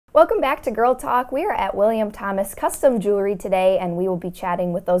Welcome back to Girl Talk. We are at William Thomas Custom Jewelry today, and we will be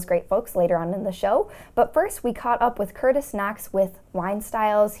chatting with those great folks later on in the show. But first, we caught up with Curtis Knox with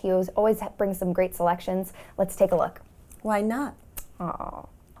WineStyles. He always brings some great selections. Let's take a look. Why not? Oh.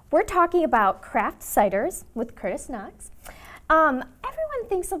 We're talking about craft ciders with Curtis Knox. Everyone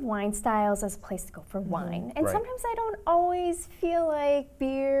thinks of WineStyles as a place to go for wine, and sometimes I don't always feel like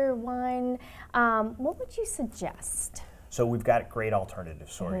beer, wine. What would you suggest? So we've got great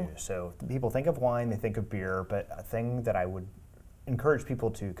alternatives for you. So people think of wine, they think of beer, but a thing that I would encourage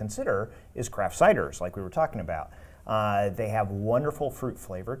people to consider is craft ciders, like we were talking about. They have wonderful fruit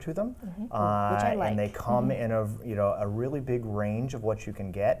flavor to them, which I like. and they come in a really big range of what you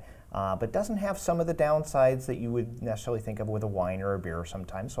can get, but doesn't have some of the downsides that you would necessarily think of with a wine or a beer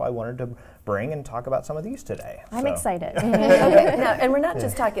sometimes. So I wanted to bring and talk about some of these today. I'm excited. Okay, now, and we're not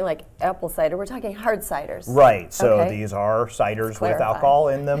just talking like apple cider, we're talking hard ciders. Right, so these are ciders with alcohol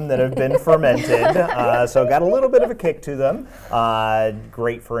in them that have been fermented, so got a little bit of a kick to them.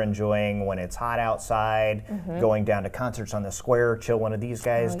 Great for enjoying when it's hot outside, going down to concerts on the square, chill one of these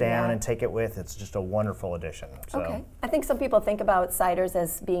guys down and take it with. It's just a wonderful addition. So. Okay, I think some people think about ciders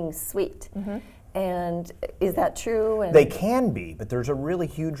as being sweet. And is that true? And they can be, but there's a really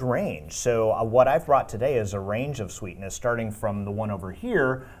huge range. So what I've brought today is a range of sweetness, starting from the one over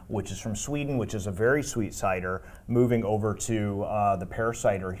here, which is from Sweden, which is a very sweet cider, moving over to the pear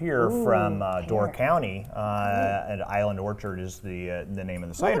cider here from Door County. And Island Orchard is the name of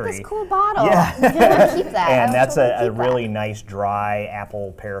the cidery. Look at this cool bottle. Yeah. Keep that. And that's a really nice dry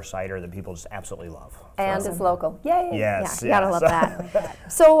apple pear cider that people just absolutely love. And it's local. Yay! Yes. Yeah, gotta love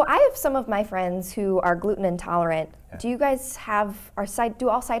that. So I have some of my friends who are gluten intolerant. Do you guys have, do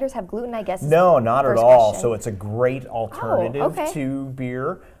all ciders have gluten, I guess? No, not at all. Question. So it's a great alternative to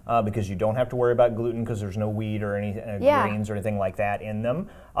beer because you don't have to worry about gluten because there's no wheat or any grains or anything like that in them.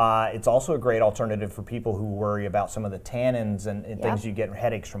 It's also a great alternative for people who worry about some of the tannins and things you get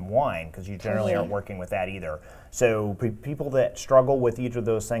headaches from wine because you generally aren't working with that either. So people that struggle with each of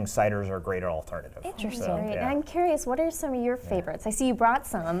those things, ciders are a great alternative. Interesting. So, And I'm curious, what are some of your favorites? I see you brought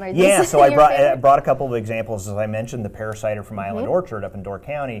some. So I brought a couple of examples. As I mentioned, the pear cider from Island Orchard up in Door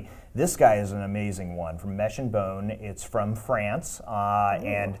County. This guy is an amazing one from Mesh and Bone. It's from France,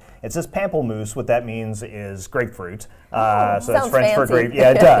 and it says pamplemousse. What that means is grapefruit. So it's French for grape.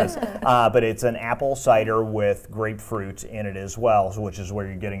 Yeah, it does. But it's an apple cider with grapefruit in it as well, which is where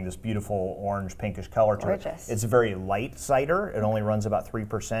you're getting this beautiful orange pinkish color to it. It's a very light cider. It only runs about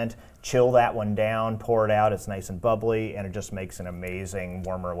 3%. Chill that one down, pour it out. It's nice and bubbly, and it just makes an amazing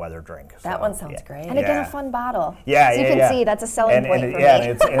warmer weather drink. That one sounds great. And again, a fun bottle. Yeah, so you can see that's a selling point for me.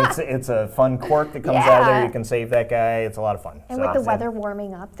 And it's a fun cork that comes out of there. You can save that guy. It's a lot of fun. And with the weather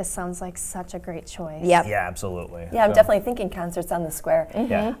warming up, this sounds like such a great choice. Yep. Yeah, absolutely. Yeah, I'm definitely thinking concerts on the square.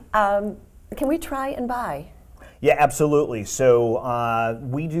 Yeah. Can we try and buy? Yeah, absolutely. So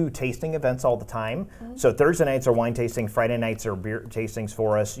we do tasting events all the time. So Thursday nights are wine tasting, Friday nights are beer tastings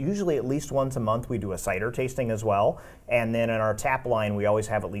for us. Usually at least once a month we do a cider tasting as well. And then in our tap line, we always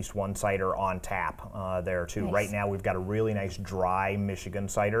have at least one cider on tap there too. Nice. Right now we've got a really nice dry Michigan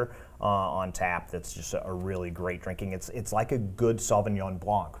cider on tap that's just a really great drinking. It's like a good Sauvignon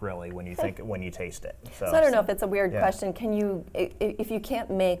Blanc, really, when you taste it. So I don't know if it's a weird question. Can you, if you can't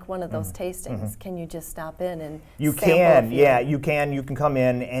make one of those tastings, can you just stop in and you can, you can. You can come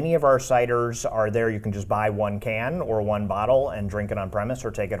in. Any of our ciders are there. You can just buy one can or one bottle and drink it on premise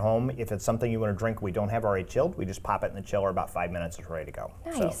or take it home. If it's something you want to drink, we don't have already chilled. We just pop it in the chiller. About 5 minutes, it's ready to go.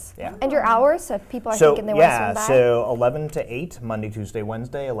 Nice. So, And your hours, so if people are thinking they want to swing by? So 11 to 8, Monday, Tuesday,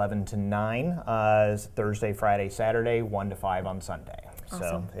 Wednesday, 11 to 9, Thursday, Friday, Saturday, 1 to 5 on Sunday.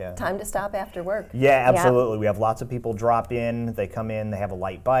 Awesome. So, time to stop after work. Yeah, absolutely. We have lots of people drop in. They come in, they have a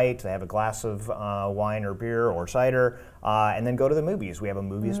light bite, they have a glass of wine or beer or cider, and then go to the movies. We have a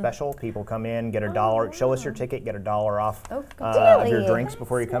movie special. People come in, get $1, show us your ticket, get $1 off of your drinks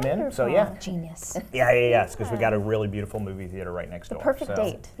before you come in. So Genius. Yeah, it's because we got a really beautiful movie theater right next door. Perfect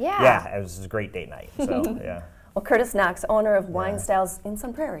date. Yeah. It was a great date night. So yeah. Well, Curtis Knox, owner of WineStyles in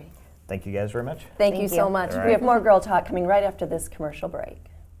Sun Prairie. Thank you guys very much. Thank you so much. Right. We have more Girl Talk coming right after this commercial break.